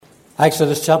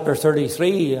Exodus chapter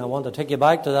 33, I want to take you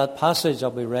back to that passage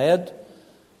that we read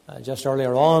just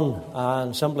earlier on,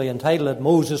 and simply entitled it,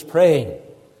 Moses Praying.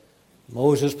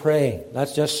 Moses Praying.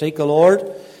 Let's just seek the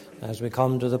Lord as we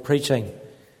come to the preaching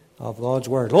of God's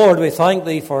Word. Lord, we thank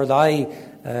Thee for Thy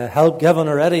help given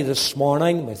already this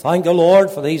morning. We thank the Lord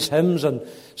for these hymns and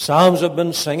psalms we've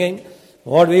been singing.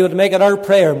 Lord, we would make it our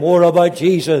prayer, more about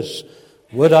Jesus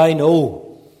would I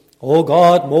know. O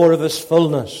God, more of His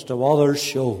fullness to others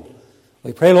show.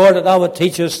 We pray, Lord, that Thou would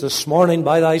teach us this morning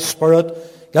by Thy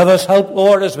Spirit. Give us help,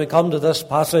 Lord, as we come to this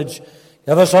passage.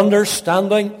 Give us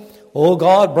understanding. O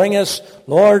God, bring us,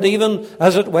 Lord, even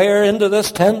as it were, into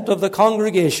this tent of the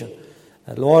congregation.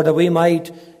 And Lord, that we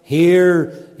might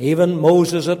hear even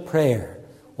Moses at prayer.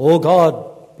 O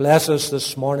God, bless us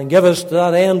this morning. Give us to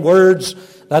that end words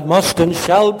that must and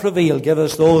shall prevail. Give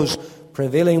us those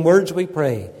prevailing words, we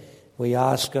pray. We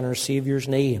ask in our Saviour's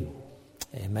name.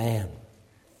 Amen.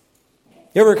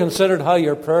 You ever considered how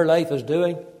your prayer life is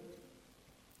doing?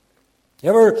 You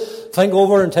ever think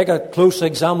over and take a close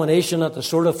examination at the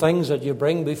sort of things that you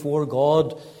bring before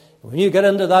God? When you get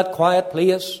into that quiet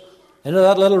place, into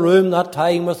that little room, that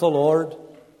time with the Lord.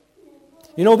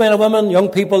 You know, men and women, young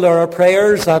people, there are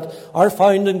prayers that are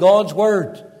found in God's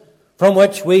Word, from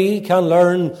which we can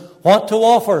learn what to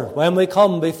offer when we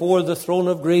come before the throne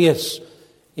of grace,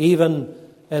 even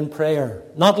in prayer.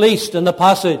 Not least in the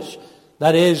passage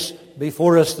that is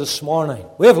before us this morning.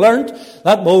 We have learnt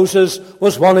that Moses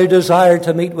was one who desired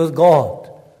to meet with God.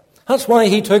 That's why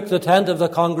he took the tent of the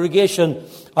congregation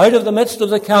out of the midst of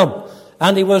the camp,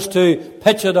 and he was to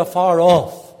pitch it afar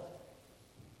off.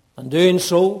 And doing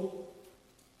so,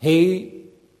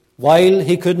 while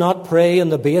he could not pray on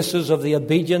the basis of the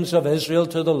obedience of Israel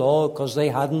to the law, because they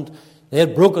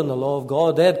had broken the law of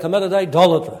God, they had committed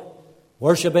idolatry,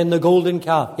 worshipping the golden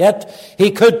calf, yet he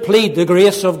could plead the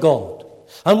grace of God.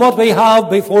 And what we have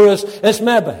before us is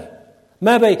maybe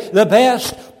the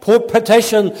best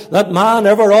petition that man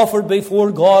ever offered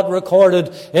before God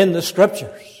recorded in the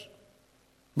Scriptures.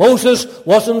 Moses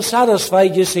wasn't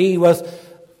satisfied, you see, with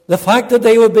the fact that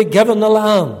they would be given the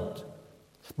land.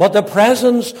 But the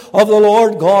presence of the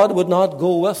Lord God would not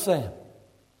go with them.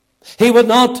 He would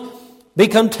not be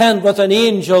content with an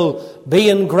angel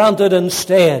being granted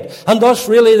instead. And thus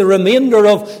really the remainder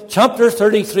of chapter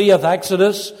 33 of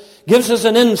Exodus gives us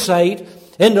an insight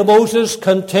into Moses'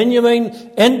 continuing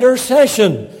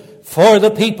intercession for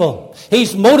the people.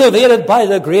 He's motivated by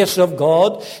the grace of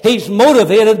God. He's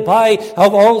motivated by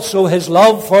also his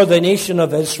love for the nation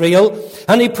of Israel.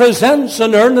 And he presents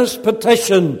an earnest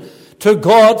petition to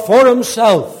God for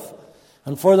himself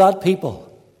and for that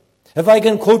people. If I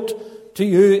can quote to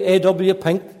you A.W.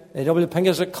 Pink. A.W. Pink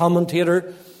is a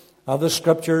commentator of the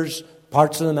Scriptures,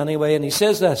 parts of them anyway, and he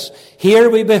says this: here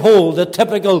we behold the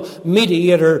typical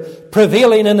mediator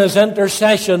prevailing in his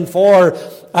intercession for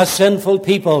a sinful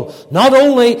people, not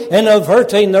only in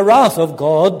averting the wrath of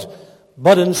God,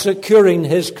 but in securing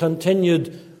his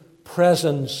continued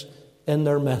presence in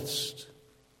their midst.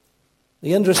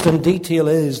 The interesting detail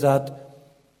is that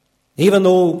even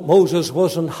though Moses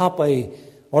wasn't happy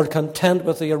or content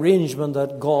with the arrangement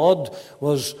that God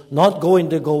was not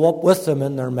going to go up with them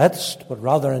in their midst, but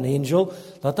rather an angel,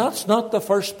 that's not the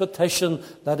first petition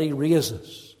that he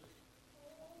raises.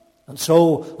 And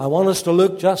so I want us to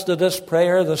look just at this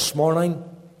prayer this morning,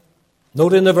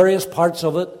 noting the various parts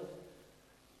of it,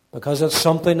 because it's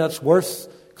something that's worth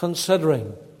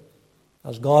considering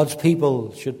as God's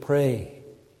people should pray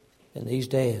in these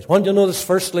days. I want you to notice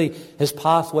firstly his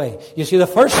pathway. You see, the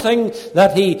first thing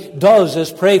that he does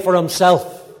is pray for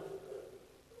himself.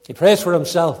 He prays for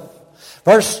himself.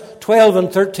 Verse 12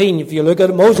 and 13, if you look at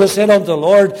it, Moses said unto the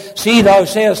Lord, see, thou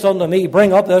sayest unto me,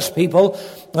 bring up this people,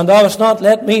 and thou hast not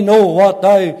let me know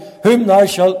whom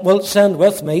thou wilt send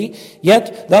with me.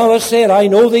 Yet thou hast said, I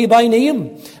know thee by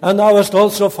name, and thou hast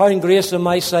also found grace in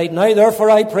my sight. Now therefore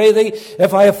I pray thee,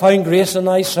 if I have found grace in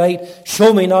thy sight,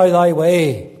 show me now thy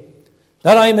way,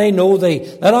 that I may know thee,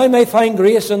 that I may find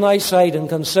grace in thy sight, and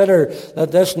consider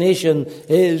that this nation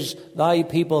is thy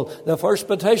people. The first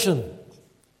petition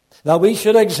that we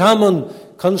should examine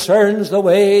concerns the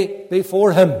way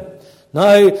before him.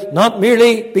 Now, not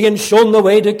merely being shown the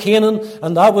way to Canaan,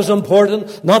 and that was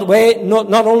important, not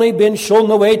only being shown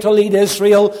the way to lead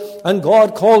Israel, and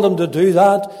God called him to do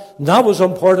that, and that was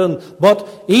important,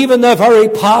 but even the very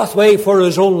pathway for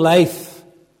his own life.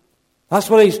 That's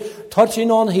what he's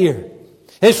touching on here.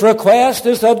 His request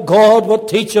is that God would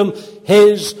teach him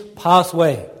his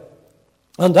pathway.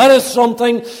 And that is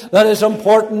something that is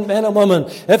important, men and women.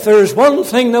 If there is one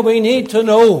thing that we need to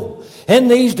know in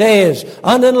these days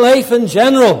and in life in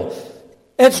general,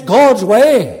 it's God's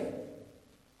way.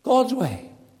 God's way.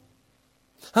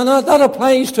 And that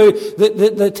applies to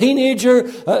the teenager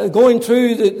going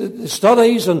through the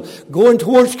studies and going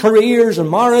towards careers and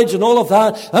marriage and all of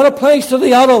that. That applies to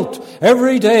the adult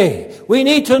every day. We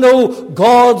need to know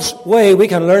God's way. We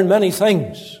can learn many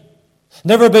things.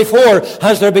 Never before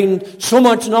has there been so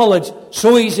much knowledge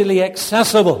so easily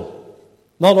accessible.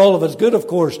 Not all of it's good, of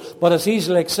course, but it's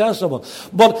easily accessible.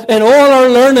 But in all our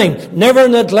learning, never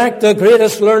neglect the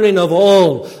greatest learning of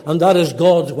all, and that is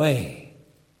God's way.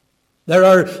 There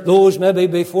are those maybe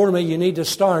before me, you need to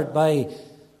start by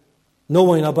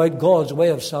knowing about God's way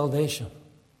of salvation.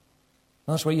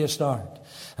 That's where you start.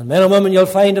 And men and women, you'll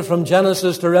find it from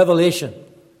Genesis to Revelation.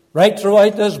 Right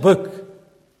throughout this book,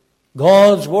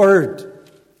 God's Word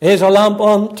is a lamp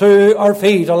unto our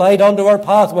feet, a light unto our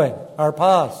pathway, our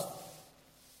path.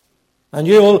 And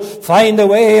you will find the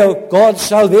way of God's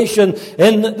salvation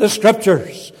in the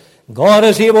Scriptures. God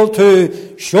is able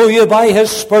to show you by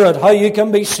His Spirit how you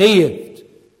can be saved.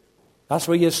 That's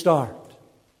where you start.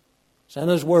 It's in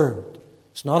His Word.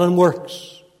 It's not in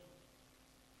works.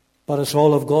 But it's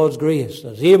all of God's grace.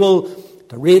 It's able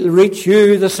to reach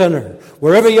you, the sinner.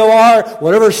 Wherever you are,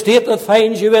 whatever state that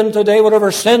finds you in today,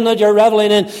 whatever sin that you're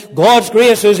reveling in, God's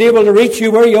grace is able to reach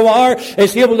you where you are.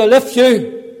 It's able to lift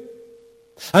you.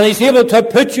 And He's able to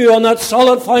put you on that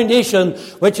solid foundation,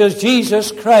 which is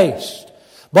Jesus Christ.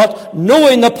 But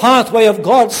knowing the pathway of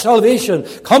God's salvation,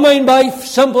 coming by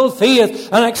simple faith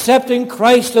and accepting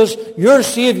Christ as your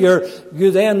Savior,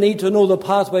 you then need to know the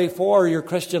pathway for your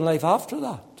Christian life after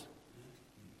that.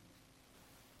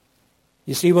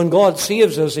 You see, when God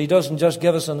saves us, He doesn't just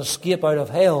give us an escape out of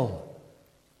hell.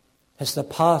 It's the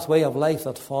pathway of life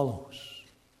that follows.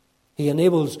 He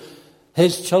enables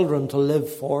His children to live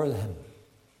for them.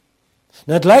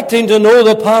 Neglecting to know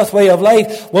the pathway of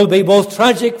life will be both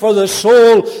tragic for the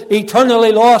soul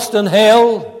eternally lost in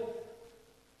hell,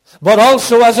 but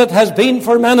also, as it has been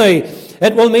for many,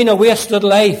 it will mean a wasted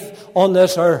life on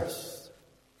this earth.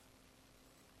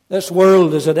 This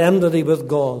world is at enmity with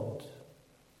God.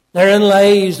 Therein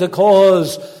lies the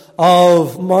cause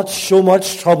of so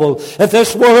much trouble. If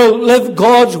this world lived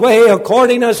God's way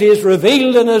according as He is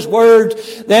revealed in His Word,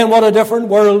 then what a different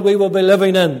world we will be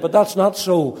living in. But that's not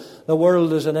so. The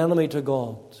world is an enemy to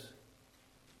God.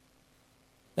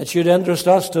 It should interest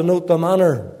us to note the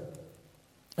manner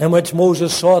in which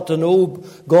Moses sought to know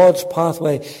God's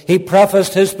pathway. He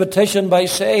prefaced his petition by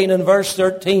saying in verse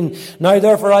 13, "Now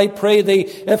therefore I pray thee,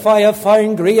 if I have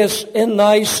found grace in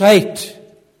thy sight."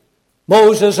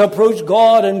 Moses approached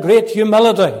God in great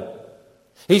humility.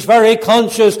 He's very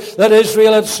conscious that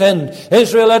Israel had sinned.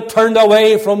 Israel had turned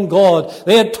away from God.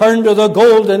 They had turned to the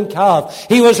golden calf.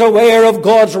 He was aware of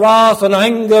God's wrath and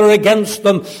anger against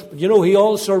them. But he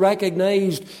also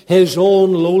recognized his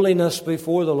own lowliness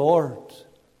before the Lord.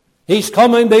 He's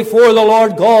coming before the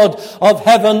Lord God of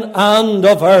heaven and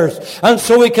of earth. And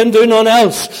so he can do none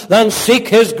else than seek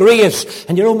His grace.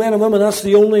 And men and women, that's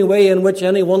the only way in which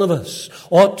any one of us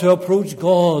ought to approach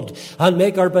God and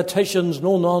make our petitions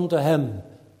known unto Him.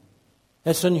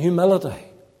 It's in humility.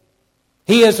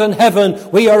 He is in heaven,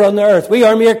 we are on the earth. We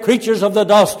are mere creatures of the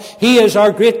dust. He is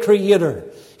our great Creator.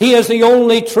 He is the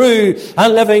only true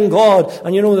and living God.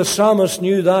 And the psalmist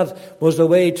knew that was the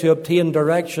way to obtain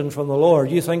direction from the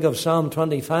Lord. You think of Psalm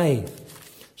 25.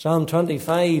 Psalm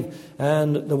 25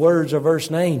 and the words of verse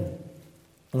 9.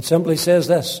 It simply says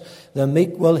this: "The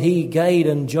meek will He guide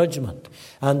in judgment,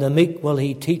 and the meek will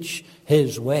He teach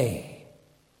His way."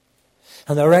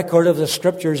 And the record of the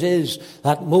Scriptures is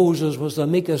that Moses was the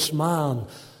meekest man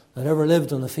that ever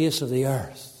lived on the face of the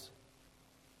earth.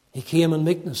 He came in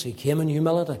meekness. He came in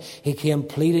humility. He came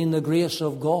pleading the grace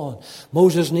of God.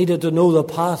 Moses needed to know the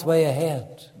pathway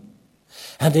ahead.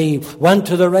 And he went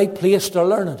to the right place to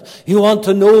learn it. You want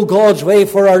to know God's way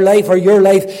for our life or your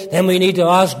life, then we need to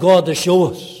ask God to show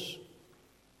us.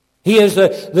 He is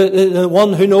the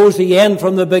one who knows the end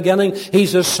from the beginning.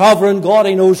 He's the sovereign God.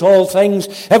 He knows all things.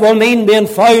 It will mean being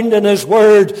found in His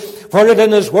Word. For it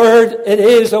in His Word it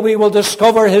is that we will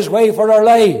discover His way for our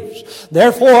lives.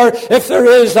 Therefore, if there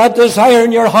is that desire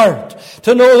in your heart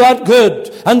to know that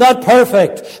good and that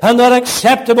perfect and that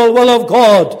acceptable will of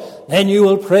God, then you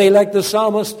will pray like the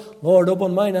psalmist, "Lord,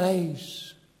 open mine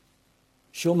eyes.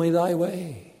 Show me thy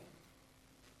way."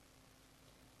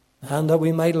 And that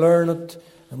we might learn it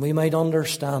and we might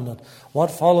understand it. What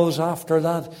follows after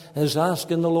that is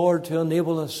asking the Lord to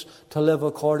enable us to live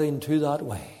according to that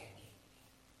way.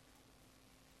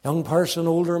 Young person,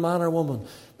 older man or woman,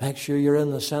 make sure you're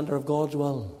in the center of God's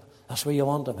will. That's where you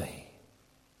want to be.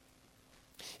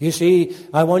 You see,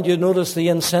 I want you to notice the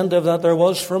incentive that there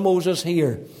was for Moses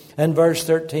here in verse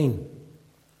 13.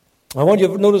 I want you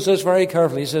to notice this very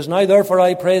carefully. He says, "Now therefore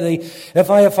I pray thee, if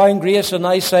I have found grace in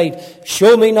thy sight,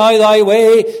 show me now thy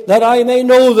way, that I may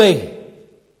know thee."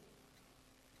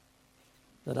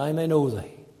 That I may know thee.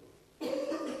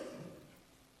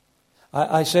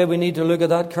 I say we need to look at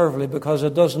that carefully, because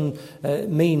it doesn't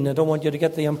mean, I don't want you to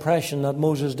get the impression that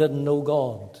Moses didn't know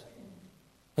God.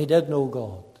 He did know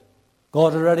God.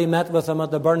 God had already met with him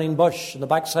at the burning bush in the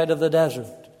backside of the desert.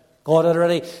 God had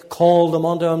already called him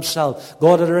unto himself.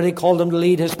 God had already called him to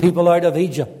lead his people out of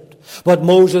Egypt. But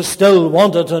Moses still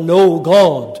wanted to know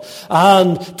God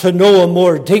and to know him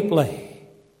more deeply.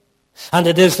 And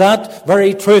it is that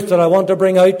very truth that I want to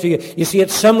bring out to you. You see,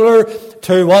 it's similar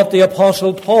to what the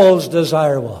Apostle Paul's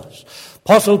desire was.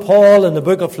 Apostle Paul in the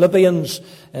book of Philippians,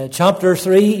 chapter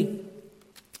 3,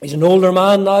 he's an older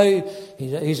man now.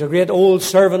 He's a great old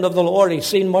servant of the Lord. He's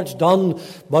seen much done.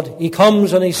 But he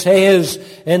comes and he says,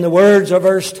 in the words of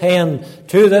verse 10,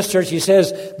 to this church, he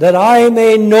says, "That I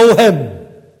may know him,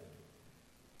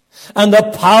 and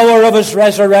the power of his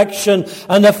resurrection,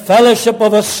 and the fellowship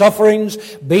of his sufferings,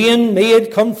 being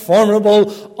made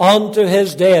conformable unto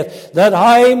his death, that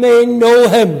I may know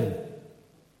him."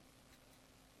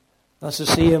 That's the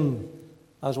same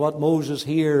as what Moses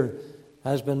here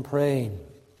has been praying.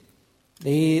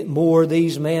 The more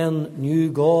these men knew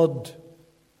God,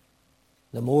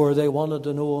 the more they wanted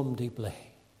to know him deeply.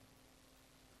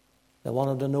 They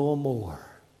wanted to know him more.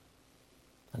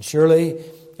 And surely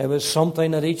it was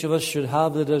something that each of us should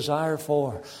have the desire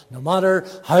for. No matter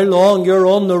how long you're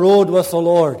on the road with the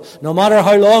Lord, no matter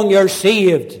how long you're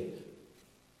saved,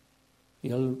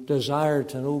 you'll desire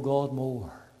to know God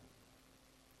more.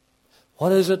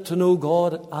 What is it to know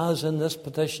God as in this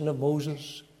petition of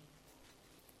Moses?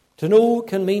 To know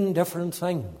can mean different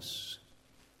things.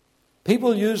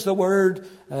 People use the word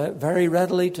very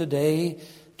readily today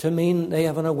to mean they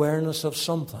have an awareness of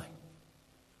something.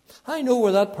 I know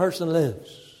where that person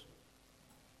lives.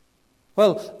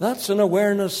 Well, that's an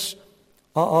awareness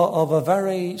of a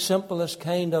very simplest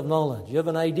kind of knowledge. You have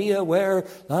an idea where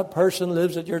that person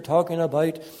lives that you're talking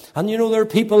about. And you know, there are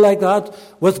people like that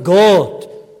with God,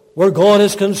 where God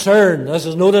is concerned, as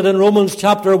is noted in Romans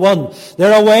chapter 1.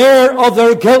 They're aware of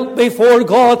their guilt before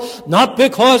God, not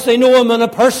because they know him in a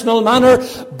personal manner,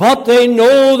 but they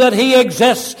know that he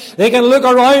exists. They can look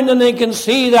around and they can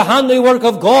see the handiwork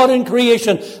of God in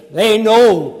creation. They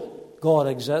know God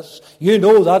exists. You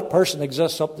know that person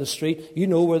exists up the street. You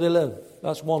know where they live.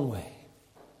 That's one way.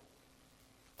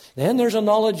 Then there's a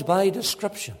knowledge by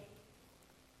description.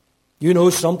 You know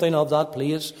something of that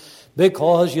place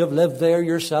because you've lived there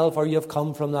yourself or you've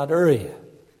come from that area.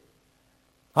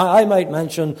 I might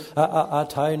mention a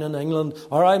town in England,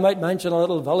 or I might mention a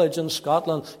little village in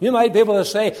Scotland. You might be able to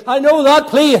say, "I know that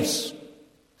place.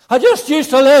 I just used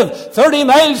to live 30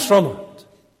 miles from it."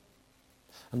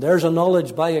 And there's a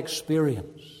knowledge by experience.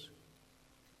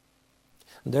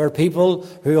 And there are people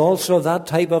who also have that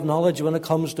type of knowledge when it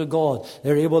comes to God.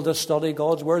 They're able to study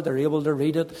God's Word. They're able to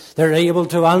read it. They're able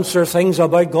to answer things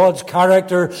about God's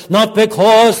character, not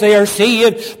because they are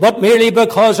saved, but merely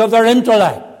because of their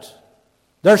intellect.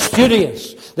 They're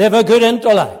studious. They have a good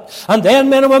intellect. And then,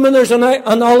 men and women, there's a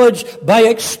knowledge by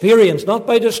experience, not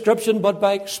by description, but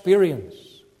by experience.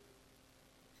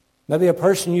 Maybe a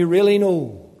person you really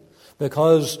know,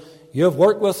 because you've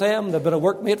worked with them, they've been a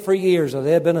workmate for years, or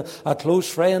they've been a close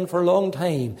friend for a long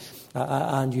time,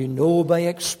 and you know by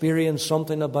experience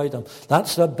something about them.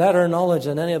 That's a better knowledge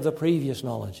than any of the previous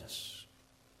knowledges.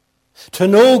 To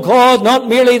know God, not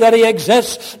merely that he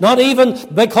exists, not even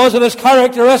because of his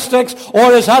characteristics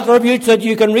or his attributes that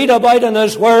you can read about in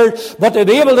his Word, but to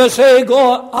be able to say,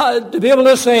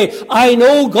 I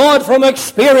know God from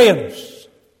experience.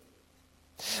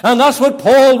 And that's what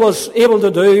Paul was able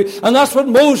to do. And that's what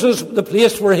Moses, the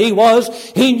place where he was,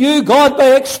 he knew God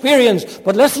by experience.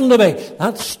 But listen to me,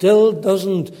 that still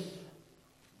doesn't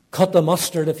cut the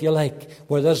mustard, if you like,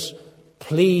 where this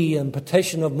plea and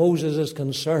petition of Moses is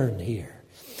concerned here.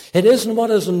 It isn't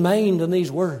what is in mind in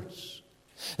these words.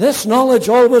 This knowledge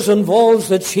always involves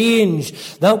the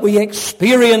change that we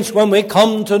experience when we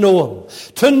come to know him.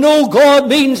 To know God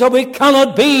means that we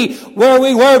cannot be where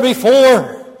we were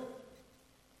before.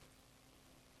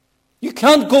 You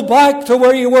can't go back to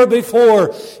where you were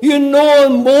before. You know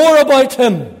more about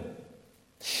him.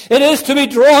 It is to be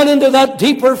drawn into that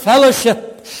deeper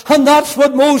fellowship. And that's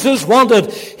what Moses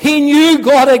wanted. He knew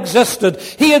God existed.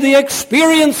 He had the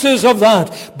experiences of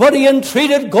that. But he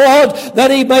entreated God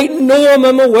that he might know him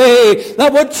in a way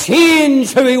that would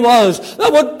change who he was,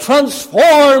 that would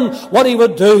transform what he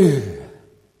would do.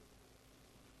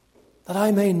 That I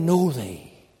may know thee.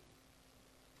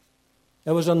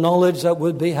 It was a knowledge that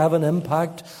would have an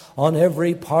impact on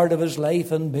every part of his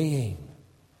life and being.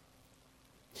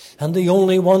 And the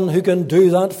only one who can do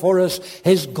that for us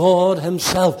is God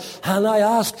himself. And I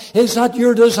ask, is that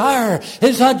your desire?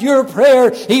 Is that your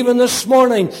prayer even this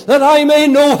morning, that I may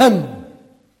know him?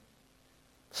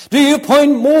 Do you put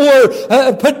more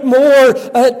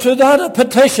to that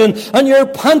petition, and you're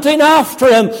panting after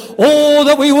him? Oh,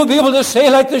 that we will be able to say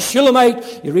like the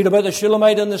Shulamite. You read about the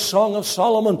Shulamite in the Song of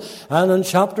Solomon, and in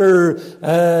chapter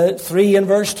 3 and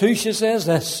verse 2 she says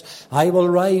this, I will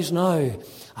rise now,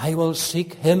 I will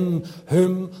seek him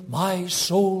whom my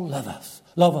soul loveth.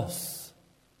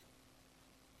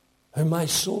 Whom my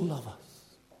soul loveth.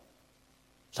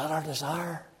 Is that our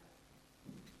desire?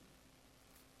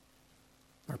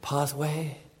 Our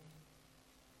pathway,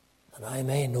 that I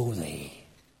may know thee.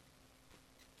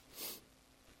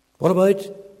 What about,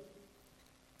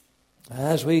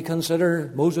 as we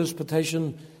consider Moses'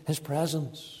 petition, his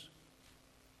presence?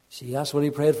 See, that's what he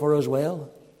prayed for as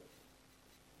well.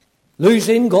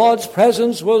 Losing God's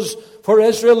presence was for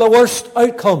Israel the worst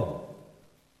outcome.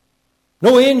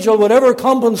 No angel would ever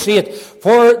compensate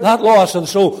for that loss. And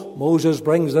so Moses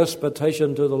brings this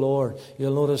petition to the Lord.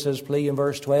 You'll notice his plea in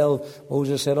verse 12.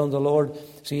 Moses said unto the Lord,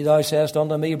 see, thou sayest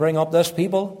unto me, bring up this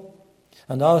people,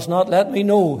 and thou hast not let me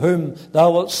know whom thou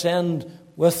wilt send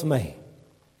with me.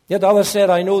 Yet thou hast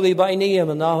said, I know thee by name,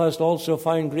 and thou hast also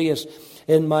found grace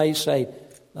in my sight.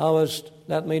 Thou hast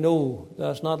not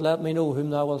let me know whom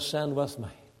thou wilt send with me.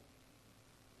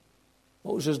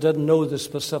 Moses didn't know the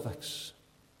specifics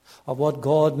of what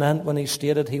God meant when he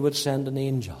stated he would send an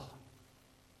angel.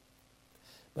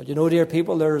 But you know, dear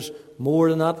people, there's more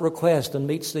than that request than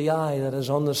meets the eye that is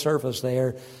on the surface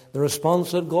there. The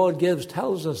response that God gives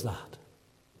tells us that.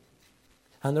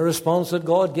 And the response that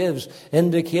God gives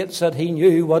indicates that he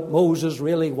knew what Moses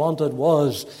really wanted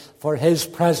was for his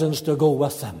presence to go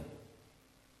with them.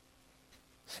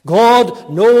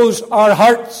 God knows our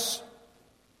hearts.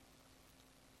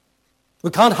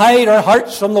 We can't hide our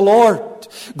hearts from the Lord.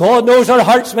 God knows our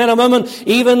hearts, men and women,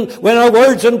 even when our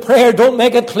words in prayer don't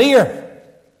make it clear.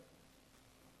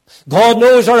 God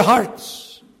knows our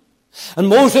hearts. And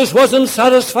Moses wasn't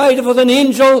satisfied with an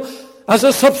angel as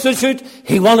a substitute.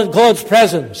 He wanted God's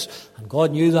presence. And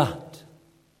God knew that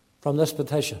from this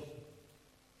petition.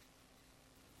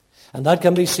 And that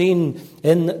can be seen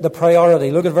in the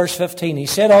priority. Look at verse 15. He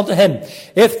said unto him,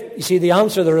 you see the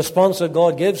answer, the response that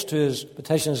God gives to his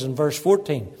petitions in verse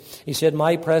 14. He said,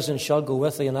 my presence shall go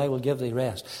with thee, and I will give thee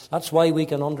rest. That's why we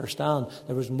can understand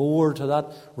there was more to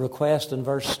that request in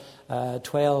verse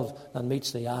 12 than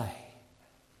meets the eye.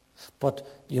 But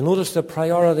you notice the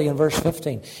priority in verse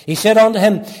 15. He said unto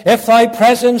him, if thy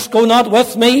presence go not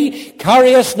with me,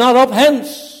 carry us not up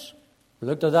hence. We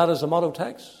looked at that as a motto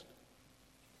text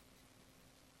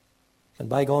in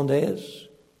bygone days.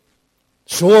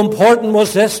 So important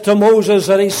was this to Moses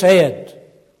that he said,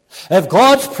 if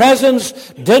God's presence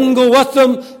didn't go with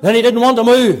them, then he didn't want to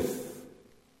move.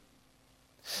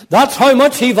 That's how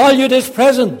much he valued his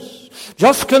presence.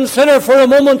 Just consider for a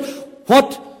moment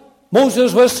what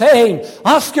Moses was saying.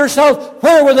 Ask yourself,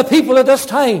 where were the people at this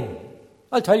time?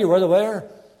 I'll tell you where they were.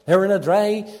 They were in a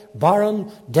dry,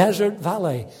 barren, desert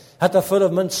valley at the foot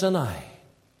of Mount Sinai.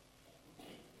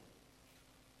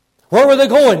 Where were they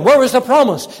going? Where was the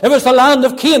promise? It was the land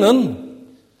of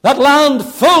Canaan, that land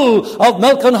full of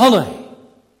milk and honey.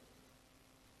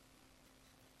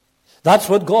 That's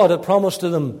what God had promised to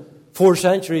them 4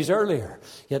 centuries earlier.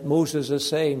 Yet Moses is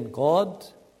saying, God,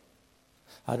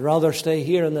 I'd rather stay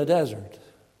here in the desert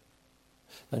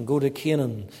than go to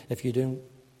Canaan if you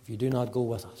do not go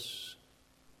with us.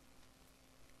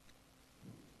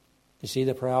 You see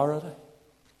the priority?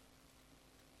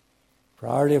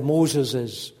 Priority of Moses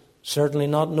is certainly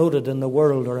not noted in the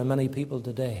world or in many people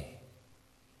today.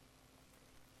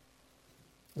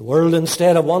 The world,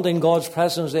 instead of wanting God's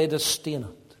presence, they disdain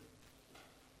it.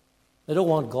 They don't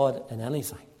want God in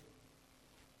anything.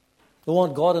 They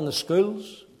want God in the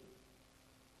schools.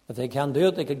 If they can do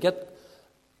it, they could get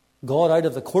God out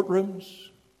of the courtrooms.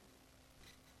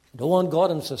 They don't want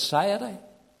God in society.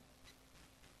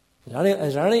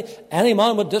 Is there any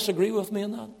man would disagree with me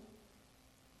in that?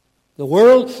 The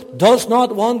world does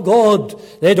not want God.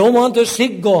 They don't want to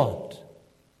seek God.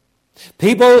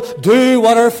 People do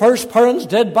what our first parents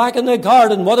did back in the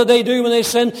garden. What did they do when they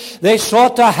sinned? They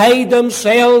sought to hide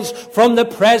themselves from the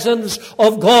presence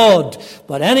of God.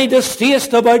 But any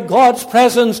distaste about God's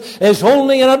presence is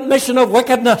only an admission of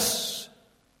wickedness.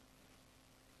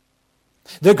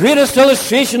 The greatest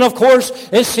illustration, of course,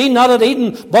 is seen not at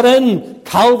Eden, but in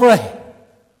Calvary.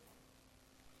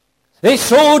 They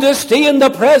so disdained the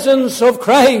presence of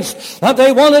Christ that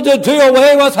they wanted to do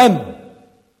away with him.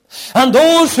 And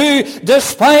those who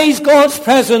despise God's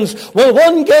presence will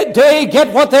one day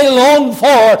get what they long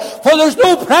for there's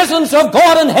no presence of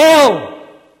God in hell.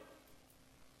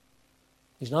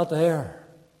 He's not there.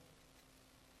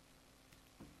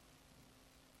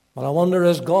 But I wonder,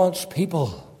 as God's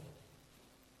people,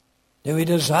 do we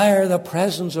desire the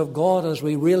presence of God as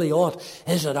we really ought?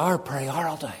 Is it our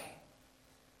priority?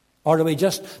 Or do we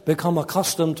just become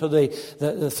accustomed to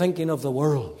the thinking of the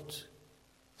world?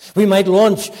 We might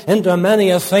launch into many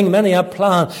a thing, many a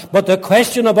plan, but the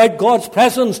question about God's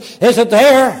presence, is it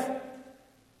there?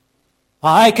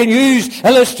 I can use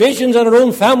illustrations in our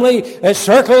own family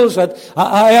circles. That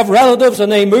I have relatives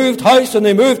and they moved house and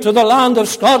they moved to the land of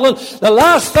Scotland. The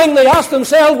last thing they asked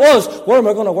themselves was, where am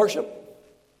I going to worship?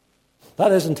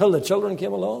 That is until the children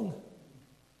came along.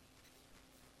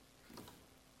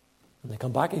 And they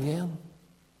come back again.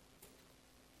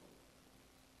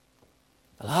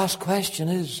 The last question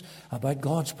is about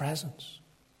God's presence.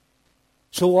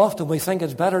 So often we think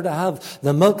it's better to have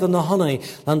the milk and the honey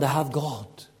than to have God.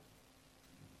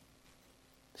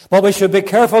 But we should be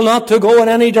careful not to go in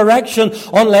any direction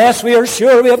unless we are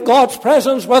sure we have God's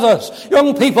presence with us.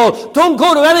 Young people, don't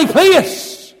go to any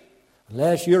place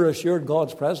unless you're assured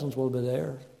God's presence will be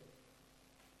there.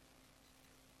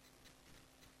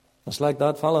 It's like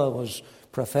that fellow was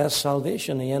professed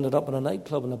salvation. He ended up in a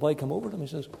nightclub and the boy came over to him and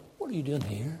he says, what are you doing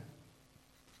here?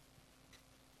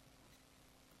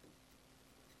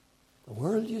 The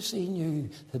world, you see, knew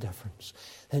the difference.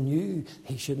 They knew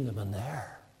he shouldn't have been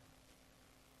there.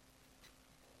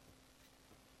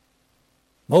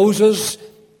 Moses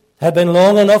had been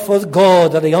long enough with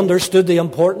God that he understood the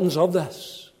importance of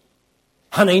this.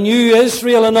 And he knew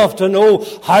Israel enough to know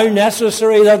how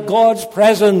necessary that God's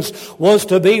presence was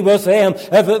to be with them.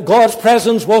 If God's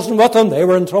presence wasn't with them, they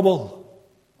were in trouble.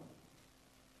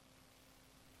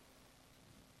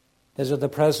 Is it the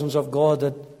presence of God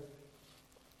that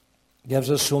gives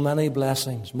us so many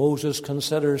blessings? Moses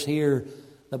considers here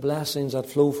the blessings that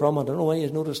flow from it. I don't know whether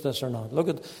you've noticed this or not. Look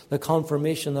at the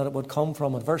confirmation that it would come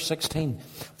from it. Verse 16,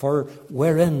 for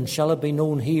wherein shall it be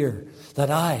known here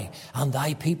that I and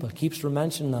thy people, keeps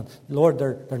mentioning that. Lord,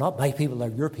 they're not my people, they're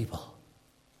your people.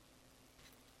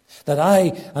 That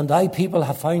I and thy people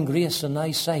have found grace in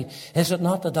thy sight. Is it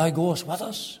not that thou goest with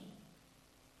us?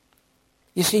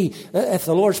 You see, if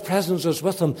the Lord's presence was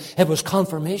with them, it was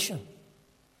confirmation.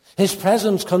 His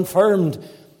presence confirmed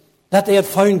that they had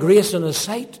found grace in His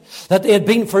sight, that they had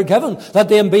been forgiven, that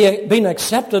they had been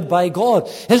accepted by God.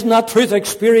 Isn't that truth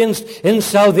experienced in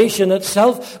salvation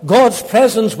itself? God's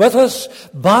presence with us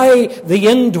by the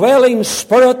indwelling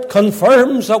Spirit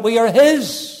confirms that we are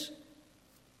His.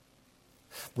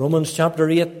 Romans chapter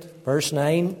 8, verse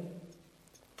 9.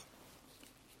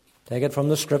 Take it from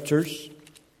the Scriptures.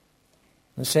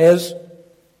 It says,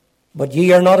 but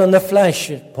ye are not in the flesh,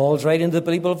 Paul's writing to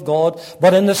the people of God,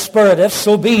 but in the Spirit, if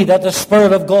so be that the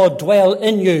Spirit of God dwell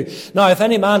in you. Now, if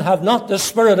any man have not the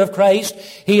Spirit of Christ,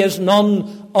 he is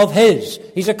none of his.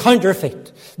 He's a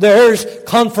counterfeit. There's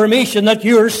confirmation that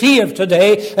you are saved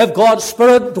today if God's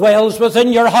Spirit dwells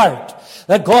within your heart.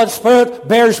 That God's Spirit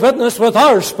bears witness with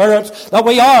our spirits that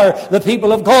we are the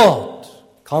people of God.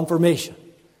 Confirmation.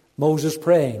 Moses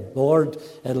praying, Lord,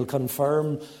 it'll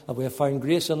confirm that we have found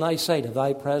grace in thy sight, if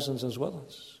thy presence is with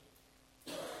us.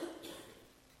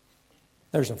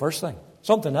 There's the first thing.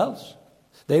 Something else.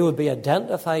 They would be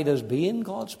identified as being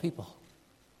God's people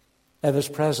if His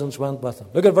presence went with them.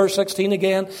 Look at verse 16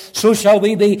 again. So shall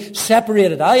we be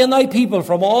separated, I and thy people,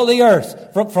 from all the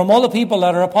earth, from all the people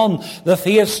that are upon the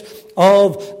face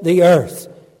of the earth.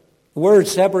 The word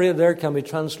separated there can be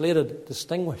translated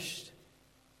distinguished.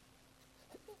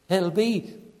 It'll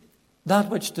be that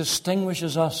which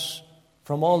distinguishes us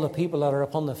from all the people that are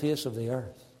upon the face of the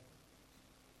earth.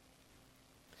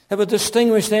 It would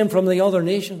distinguish them from the other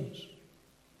nations.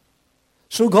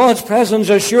 So God's presence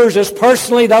assures us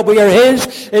personally that we are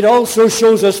His. It also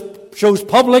shows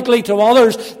publicly to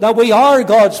others that we are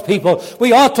God's people.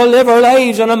 We ought to live our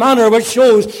lives in a manner which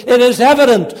shows it is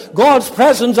evident God's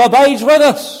presence abides with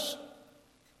us.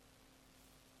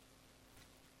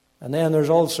 And then there's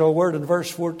also a word in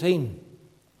verse 14,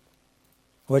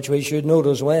 which we should note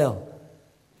as well.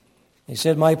 He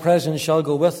said, my presence shall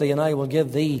go with thee, and I will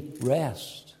give thee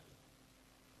rest.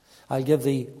 I'll give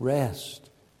thee rest.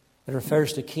 It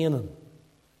refers to Canaan.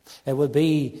 It would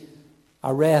be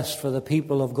a rest for the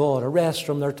people of God, a rest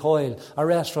from their toil, a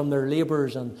rest from their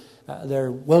labors and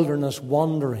their wilderness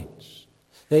wanderings.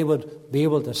 They would be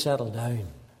able to settle down.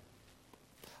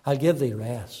 I'll give thee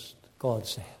rest, God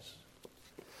says.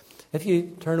 If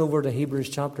you turn over to Hebrews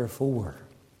chapter 4.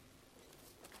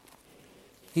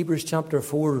 Hebrews chapter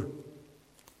 4,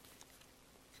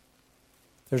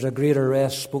 there's a greater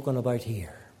rest spoken about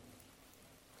here.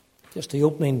 Just the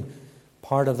opening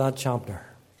part of that chapter.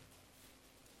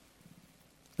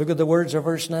 Look at the words of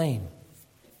verse 9.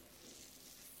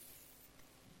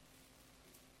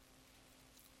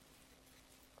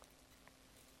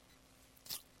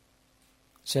 It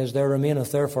says, there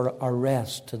remaineth therefore a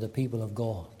rest to the people of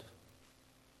God.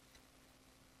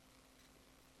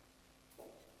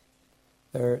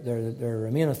 There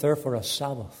remaineth therefore a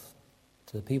Sabbath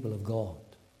to the people of God.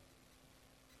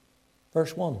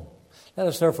 Verse 1. Let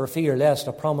us therefore fear lest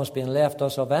a promise being left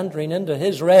us of entering into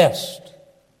his rest,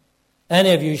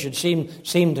 any of you should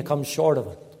seem to come short of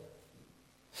it.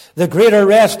 The greater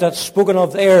rest that's spoken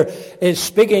of there is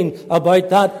speaking about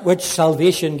that which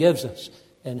salvation gives us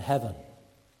in heaven.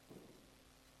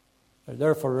 There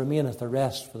therefore remaineth a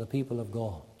rest for the people of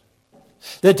God.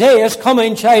 The day is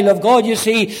coming, child of God, you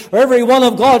see, for every one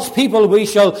of God's people we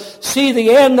shall see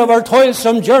the end of our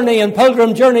toilsome journey and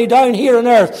pilgrim journey down here on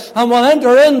earth, and we'll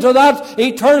enter into that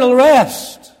eternal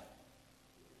rest.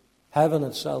 Heaven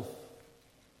itself,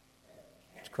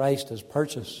 which Christ has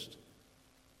purchased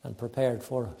and prepared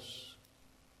for us.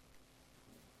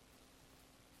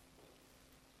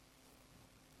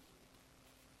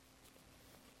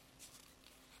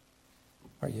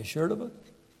 Are you sure of it?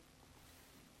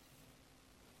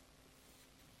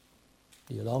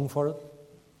 Do you long for it?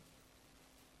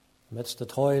 Amidst the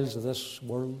toils of this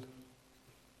world?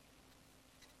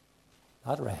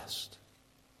 That rest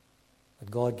that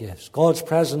God gives. God's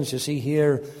presence, you see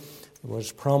here,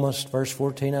 was promised, verse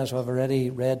 14, as I've already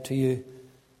read to you,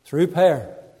 through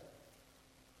prayer.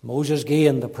 Moses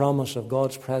gained the promise of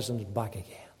God's presence back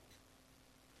again.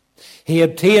 He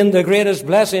obtained the greatest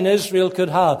blessing Israel could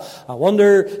have. I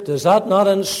wonder, does that not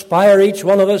inspire each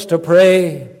one of us to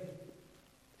pray?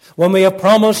 When we have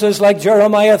promises like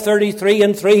Jeremiah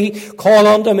 33:3, call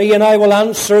unto me and I will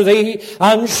answer thee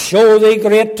and show thee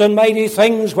great and mighty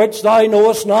things which thou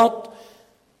knowest not.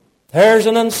 There's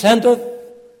an incentive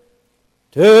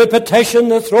to petition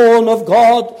the throne of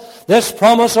God. This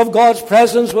promise of God's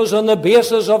presence was on the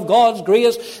basis of God's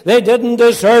grace. They didn't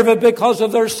deserve it because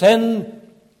of their sin.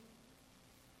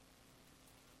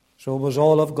 So it was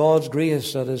all of God's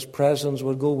grace that his presence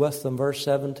would go with them. Verse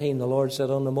 17, the Lord said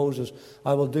unto Moses,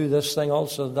 I will do this thing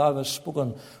also that thou hast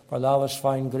spoken, for thou hast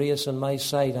found grace in my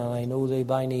sight, and I know thee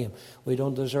by name. We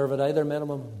don't deserve it either, men and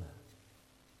women.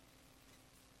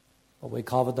 But we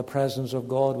covet the presence of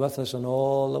God with us in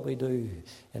all that we do,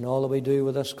 in all that we do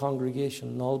with this congregation,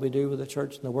 in all we do with the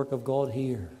church and the work of God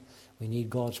here. We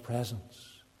need God's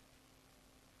presence.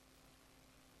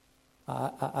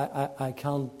 I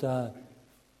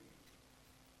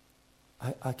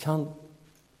can't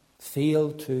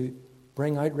fail to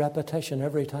bring out repetition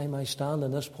every time I stand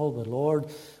in this pulpit. Lord,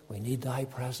 we need thy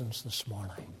presence this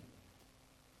morning.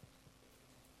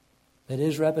 It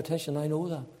is repetition, I know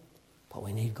that. But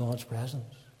we need God's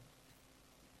presence.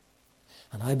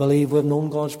 And I believe we've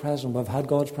known God's presence. We've had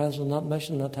God's presence in that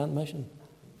mission, that tent mission.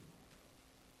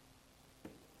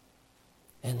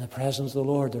 In the presence of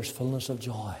the Lord, there's fullness of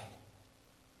joy.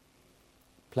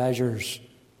 Pleasures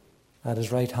at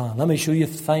his right hand. Let me show you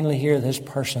finally here this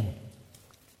person.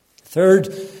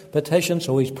 Third petition,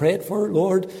 so he's prayed for,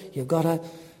 Lord, you've got to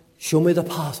show me the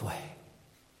pathway.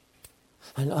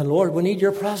 And Lord, we need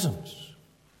your presence.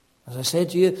 As I said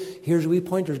to you, here's wee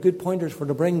pointers, good pointers for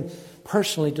to bring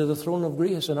personally to the throne of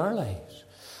grace in our lives.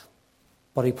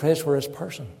 But he prays for his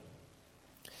person.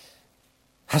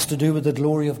 Has to do with the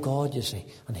glory of God, you see.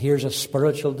 And here's a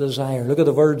spiritual desire. Look at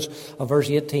the words of verse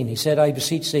 18. He said, I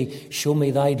beseech thee, show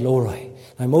me thy glory.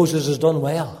 Now Moses has done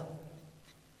well.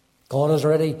 God has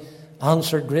already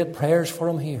answered great prayers for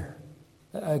him here.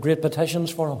 Great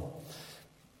petitions for him.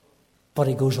 But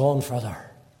he goes on further.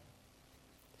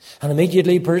 And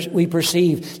immediately we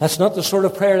perceive that's not the sort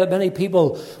of prayer that many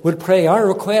people would pray. Our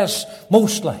requests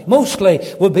mostly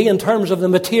would be in terms of the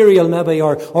material maybe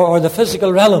or the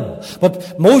physical realm.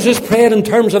 But Moses prayed in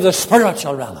terms of the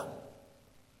spiritual realm.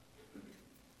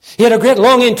 He had a great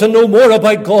longing to know more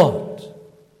about God.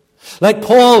 Like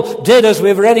Paul did, as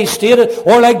we've already stated,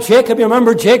 or like Jacob. You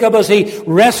remember Jacob as he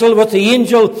wrestled with the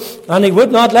angel and he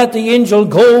would not let the angel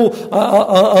go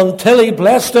until he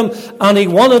blessed him, and he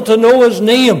wanted to know his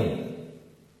name.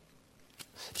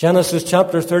 Genesis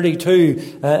chapter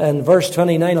 32 and verse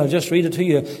 29, I'll just read it to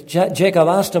you. Jacob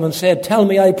asked him and said, tell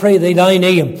me, I pray thee, thy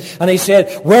name. And he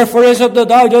said, wherefore is it that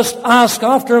thou dost ask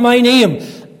after my name?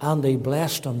 And he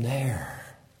blessed him there.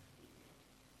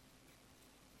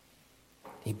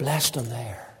 He blessed him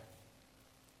there.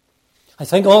 I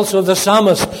think also of the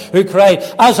psalmist who cried,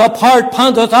 as a part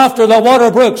panteth after the water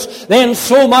brooks, then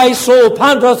so my soul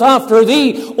panteth after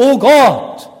thee, O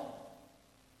God.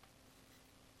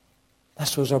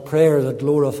 This was a prayer that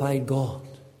glorified God.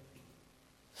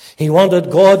 He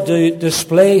wanted God to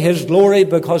display his glory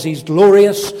because he's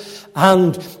glorious,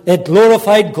 and it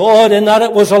glorified God in that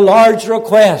it was a large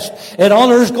request. It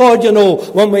honors God,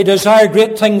 when we desire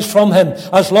great things from him,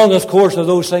 as long as, of course,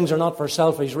 those things are not for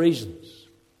selfish reasons.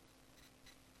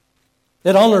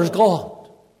 It honors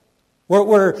God.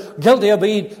 We're guilty of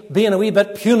being a wee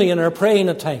bit puny in our praying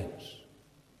at times.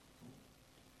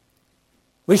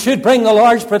 We should bring the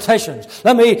large petitions.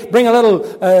 Let me bring a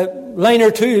little line or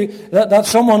two that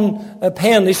someone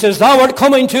penned. He says, thou art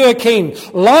coming to a king.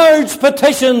 Large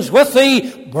petitions with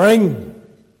thee bring. In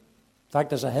fact,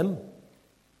 there's a hymn.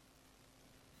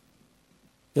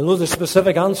 You'll know the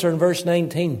specific answer in verse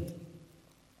 19.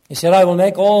 He said, I will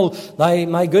make all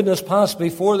my goodness pass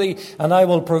before thee, and I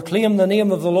will proclaim the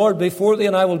name of the Lord before thee,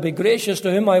 and I will be gracious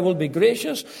to whom I will be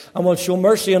gracious, and will show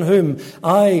mercy on whom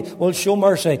I will show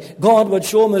mercy. God would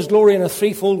show him his glory in a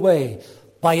threefold way.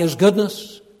 By his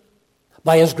goodness,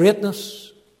 by his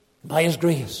greatness, by his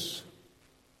grace.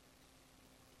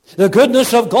 The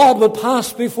goodness of God would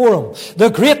pass before him. The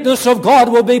greatness of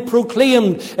God will be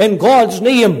proclaimed in God's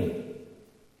name.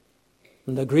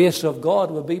 And the grace of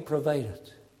God will be provided.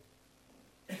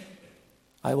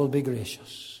 I will be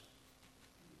gracious.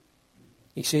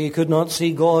 You see, he could not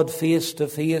see God face to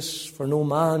face, for no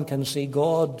man can see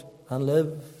God and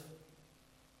live.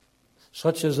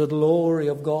 Such is the glory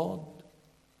of God.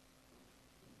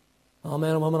 Oh,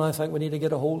 men and women, I think we need to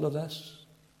get a hold of this.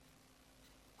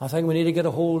 I think we need to get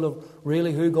a hold of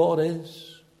really who God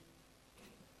is.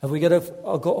 If we get a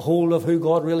hold of who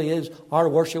God really is, our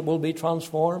worship will be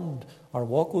transformed. Our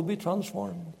walk will be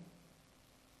transformed.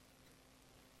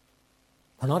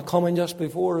 We're not coming just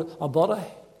before a body,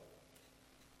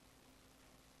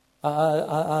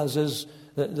 as is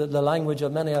the language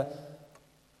of many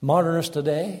modernists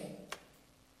today.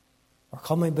 We're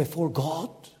coming before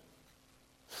God.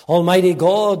 Almighty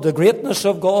God, the greatness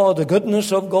of God, the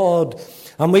goodness of God.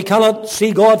 And we cannot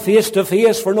see God face to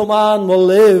face, for no man will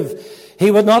live. He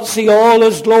would not see all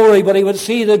his glory, but he would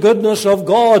see the goodness of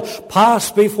God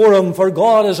pass before him, for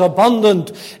God is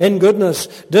abundant in goodness,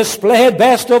 displayed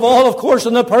best of all, of course,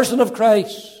 in the person of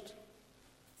Christ.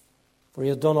 For he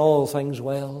has done all things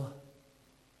well.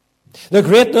 The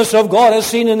greatness of God is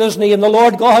seen in his name. The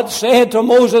Lord God said to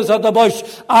Moses at the bush,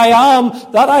 I am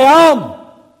that I am.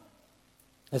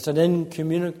 It's an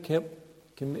incommunicable,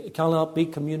 it cannot be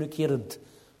communicated,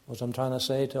 as I'm trying to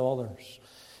say to others.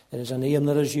 It is a name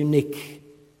that is unique.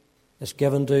 It's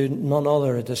given to none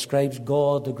other. It describes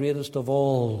God, the greatest of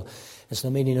all. It's the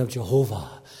meaning of Jehovah.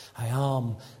 I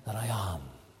am that I am.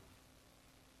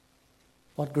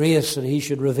 What grace that he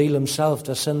should reveal himself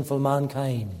to sinful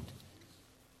mankind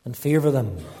and favour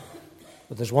them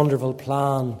with his wonderful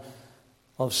plan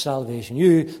of salvation.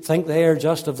 You think there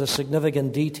just of the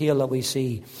significant detail that we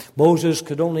see. Moses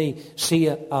could only see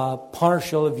a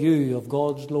partial view of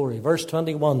God's glory. Verse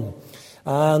 21.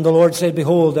 And the Lord said,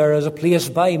 behold, there is a place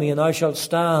by me, and I shall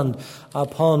stand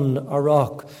upon a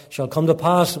rock. Shall come to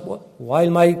pass,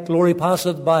 while my glory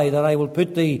passeth by, that I will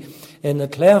put thee in the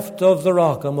cleft of the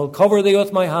rock, and will cover thee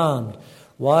with my hand,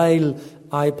 while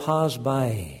I pass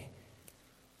by.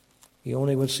 You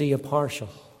only would see a partial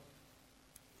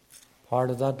part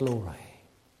of that glory.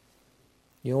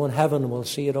 You in heaven will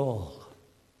see it all.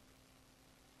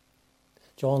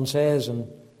 John says in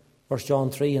 1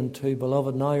 John 3 and 2,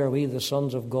 beloved, now are we the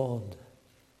sons of God.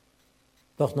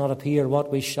 Doth not appear what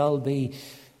we shall be,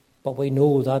 but we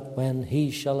know that when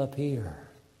he shall appear,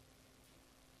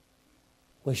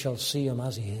 we shall see him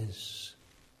as he is.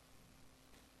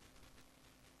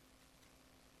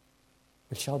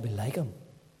 We shall be like him,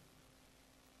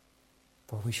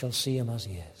 for we shall see him as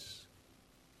he is.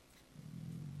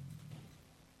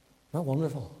 Not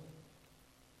wonderful?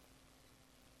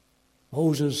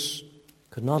 Moses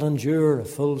could not endure a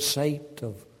full sight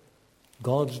of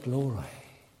God's glory.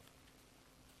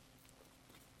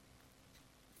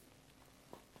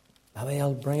 Maybe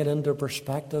I'll bring it into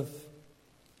perspective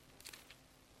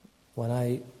when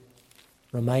I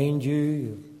remind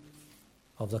you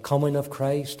of the coming of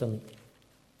Christ and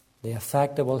the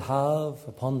effect it will have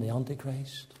upon the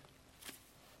Antichrist.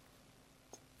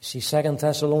 You see, 2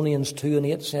 Thessalonians 2 and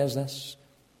 8 says this,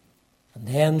 and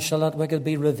then shall that wicked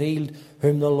be revealed,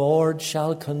 whom the Lord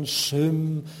shall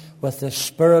consume with the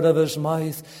spirit of his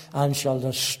mouth, and shall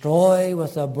destroy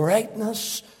with the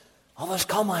brightness of his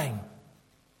coming.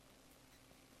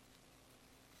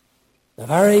 The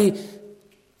very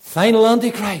final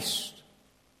Antichrist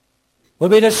will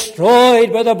be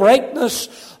destroyed by the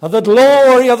brightness of the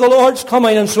glory of the Lord's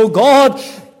coming. And so God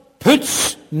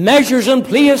puts measures in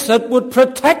place that would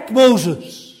protect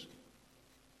Moses.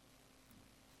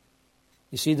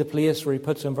 You see the place where he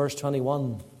puts in verse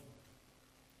 21.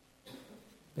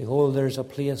 Behold, there's a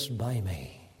place by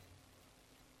me.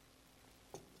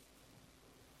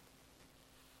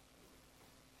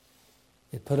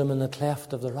 He'd put him in the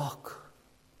cleft of the rock.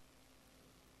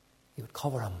 He would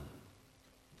cover him.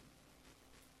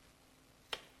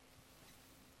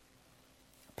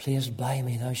 A place by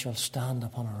me, thou shalt stand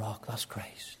upon a rock. That's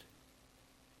Christ.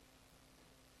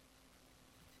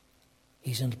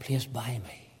 He's in the place by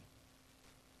me.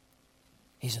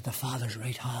 He's at the Father's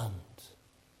right hand.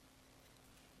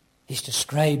 He's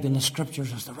described in the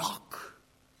Scriptures as the rock.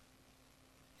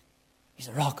 He's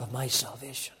the rock of my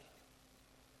salvation.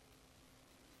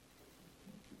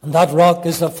 And that rock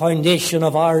is the foundation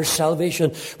of our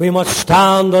salvation. We must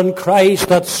stand on Christ,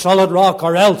 that solid rock,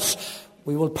 or else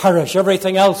we will perish.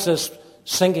 Everything else is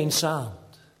sinking sand.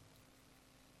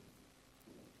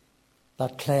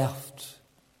 That cleft,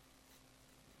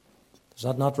 does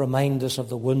that not remind us of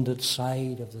the wounded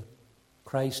side of the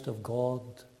Christ of God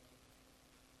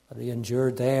that he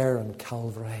endured there on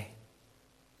Calvary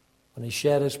when he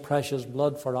shed his precious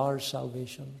blood for our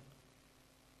salvation?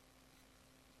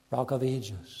 Rock of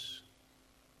ages,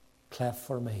 cleft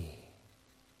for me.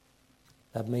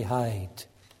 Let me hide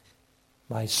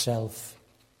myself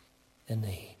in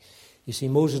thee. You see,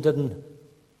 Moses didn't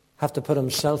have to put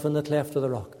himself in the cleft of the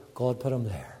rock. God put him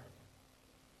there.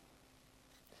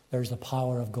 There's the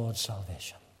power of God's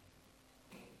salvation.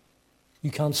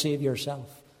 You can't save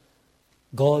yourself.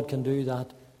 God can do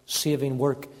that saving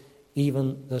work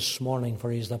even this morning,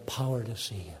 for he's the power to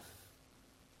save.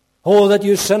 Oh, that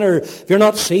you sinner, if you're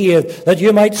not saved, that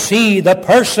you might see the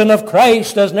person of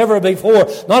Christ as never before.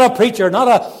 Not a preacher, not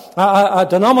a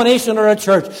denomination or a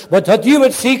church, but that you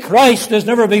would see Christ as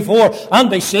never before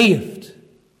and be saved.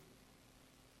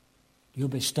 You'll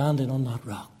be standing on that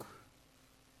rock,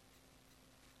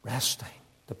 resting,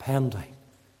 depending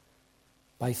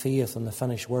by faith on the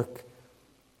finished work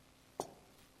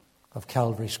of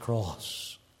Calvary's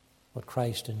cross, what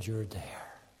Christ endured there.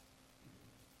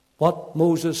 What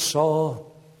Moses saw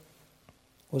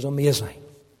was amazing.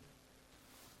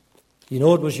 You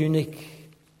know, it was unique.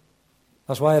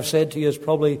 That's why I've said to you it's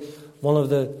probably one of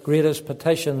the greatest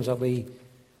petitions that we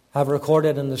have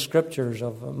recorded in the Scriptures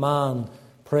of a man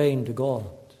praying to God.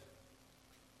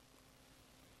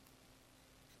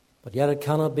 But yet it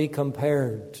cannot be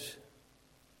compared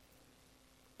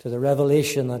to the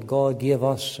revelation that God gave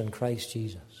us in Christ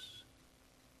Jesus.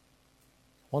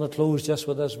 I want to close just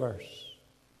with this verse.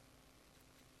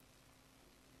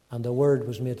 And the Word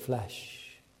was made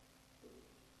flesh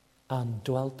and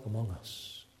dwelt among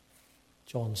us,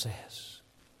 John says.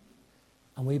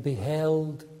 And we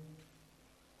beheld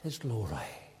his glory.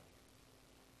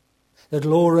 The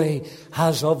glory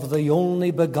as of the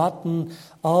only begotten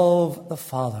of the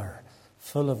Father,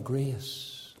 full of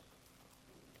grace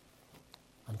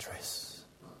and truth.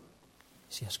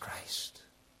 See us Christ.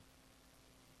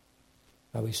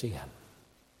 Now we see him.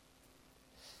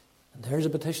 And there's a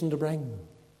petition to bring.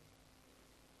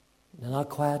 In that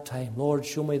quiet time, Lord,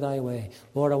 show me thy way.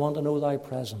 Lord, I want to know thy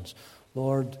presence.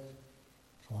 Lord,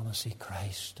 I want to see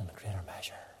Christ in a greater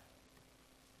measure.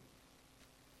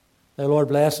 May the Lord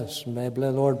bless us. May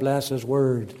the Lord bless his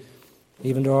word,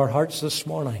 even to our hearts this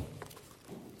morning,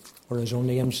 for his own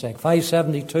name's sake.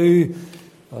 572,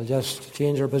 I'll just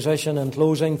change our position in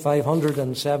closing.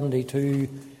 572.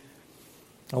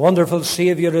 A wonderful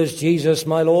Saviour is Jesus,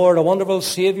 my Lord, a wonderful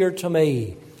Saviour to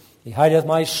me. He hideth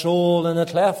my soul in the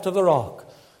cleft of the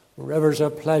rock. Rivers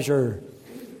of pleasure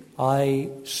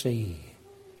I see.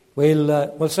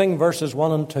 We'll sing verses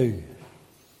 1 and 2.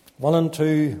 1 and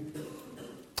 2.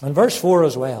 And verse 4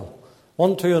 as well.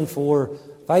 1, 2 and 4.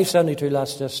 572,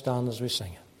 let's just stand as we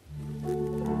sing it.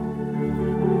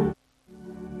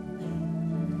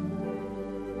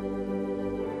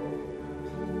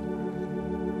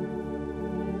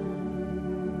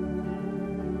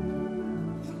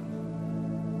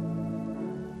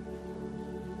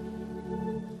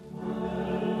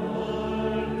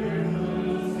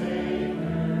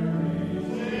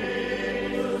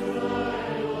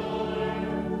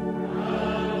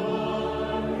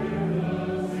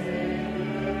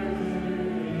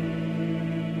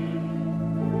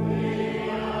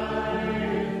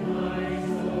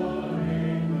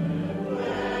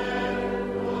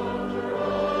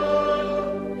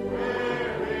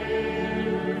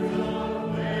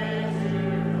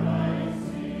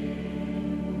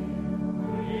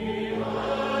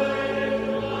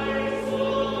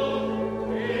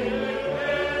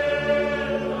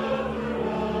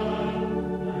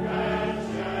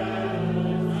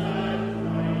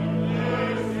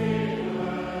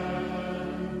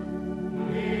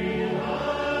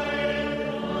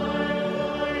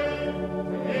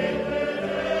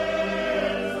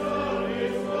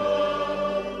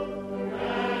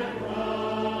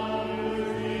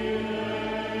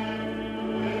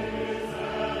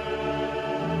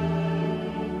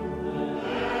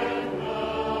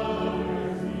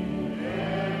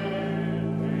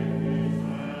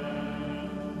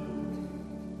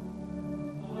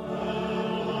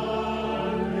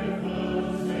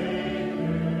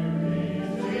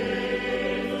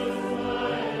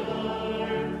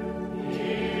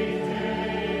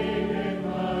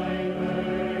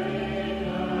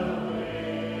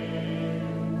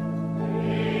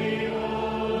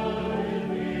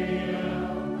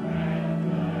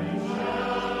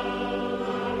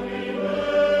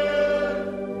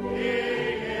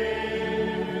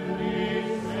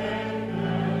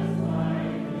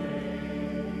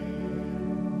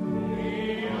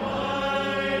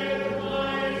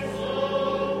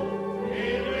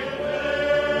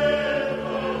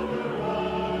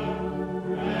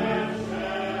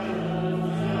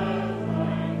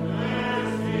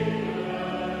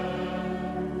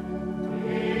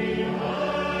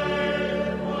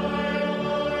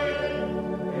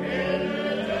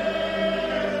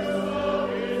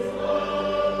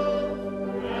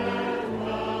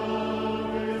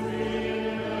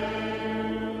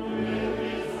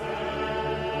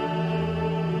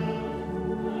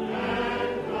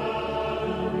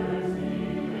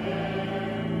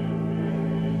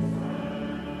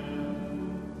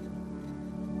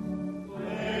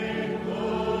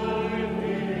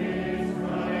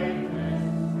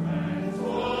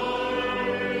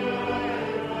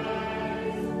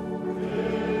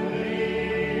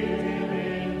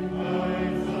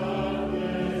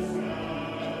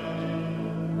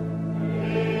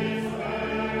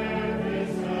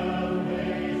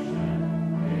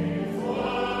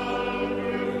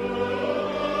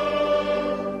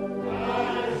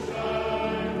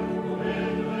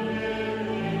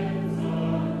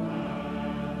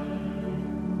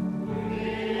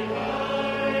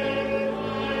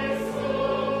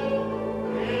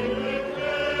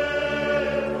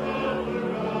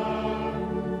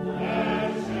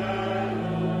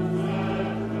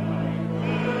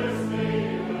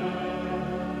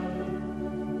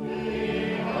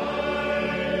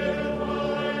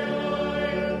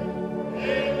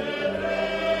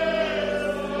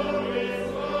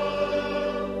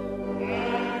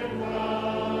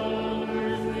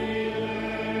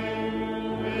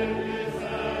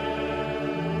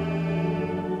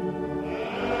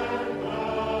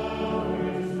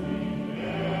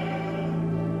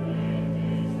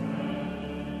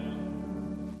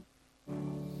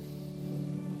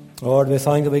 Lord, we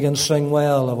thank you we can sing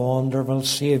well of a wonderful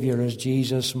Saviour as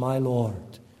Jesus my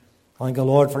Lord. Thank you,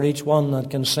 Lord, for each one that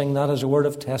can sing that as a word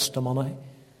of testimony.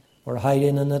 We're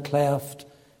hiding in the cleft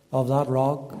of that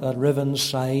rock, that riven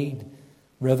side,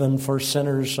 riven for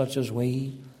sinners such as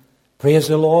we. Praise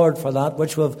the Lord for that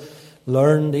which we've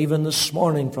learned even this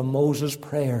morning from Moses'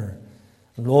 prayer.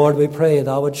 And Lord, we pray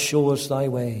thou would show us thy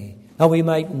way, that we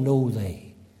might know thee.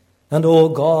 And, O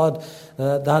God,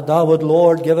 that thou would,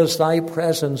 Lord, give us thy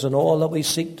presence in all that we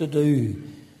seek to do.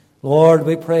 Lord,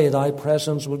 we pray thy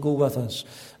presence will go with us.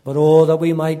 But, oh, that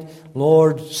we might,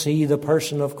 Lord, see the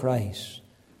person of Christ.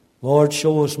 Lord,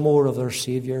 show us more of their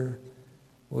Saviour.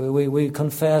 We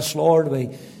confess, Lord,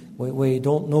 we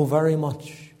don't know very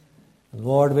much. And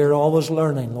Lord, we're always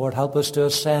learning. Lord, help us to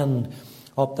ascend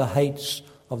up the heights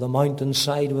of the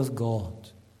mountainside with God.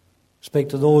 Speak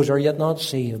to those who are yet not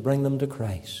saved. Bring them to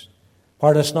Christ.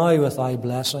 Part us now with thy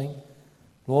blessing.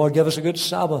 Lord, give us a good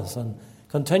Sabbath and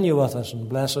continue with us and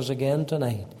bless us again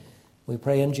tonight. We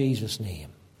pray in Jesus' name.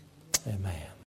 Amen.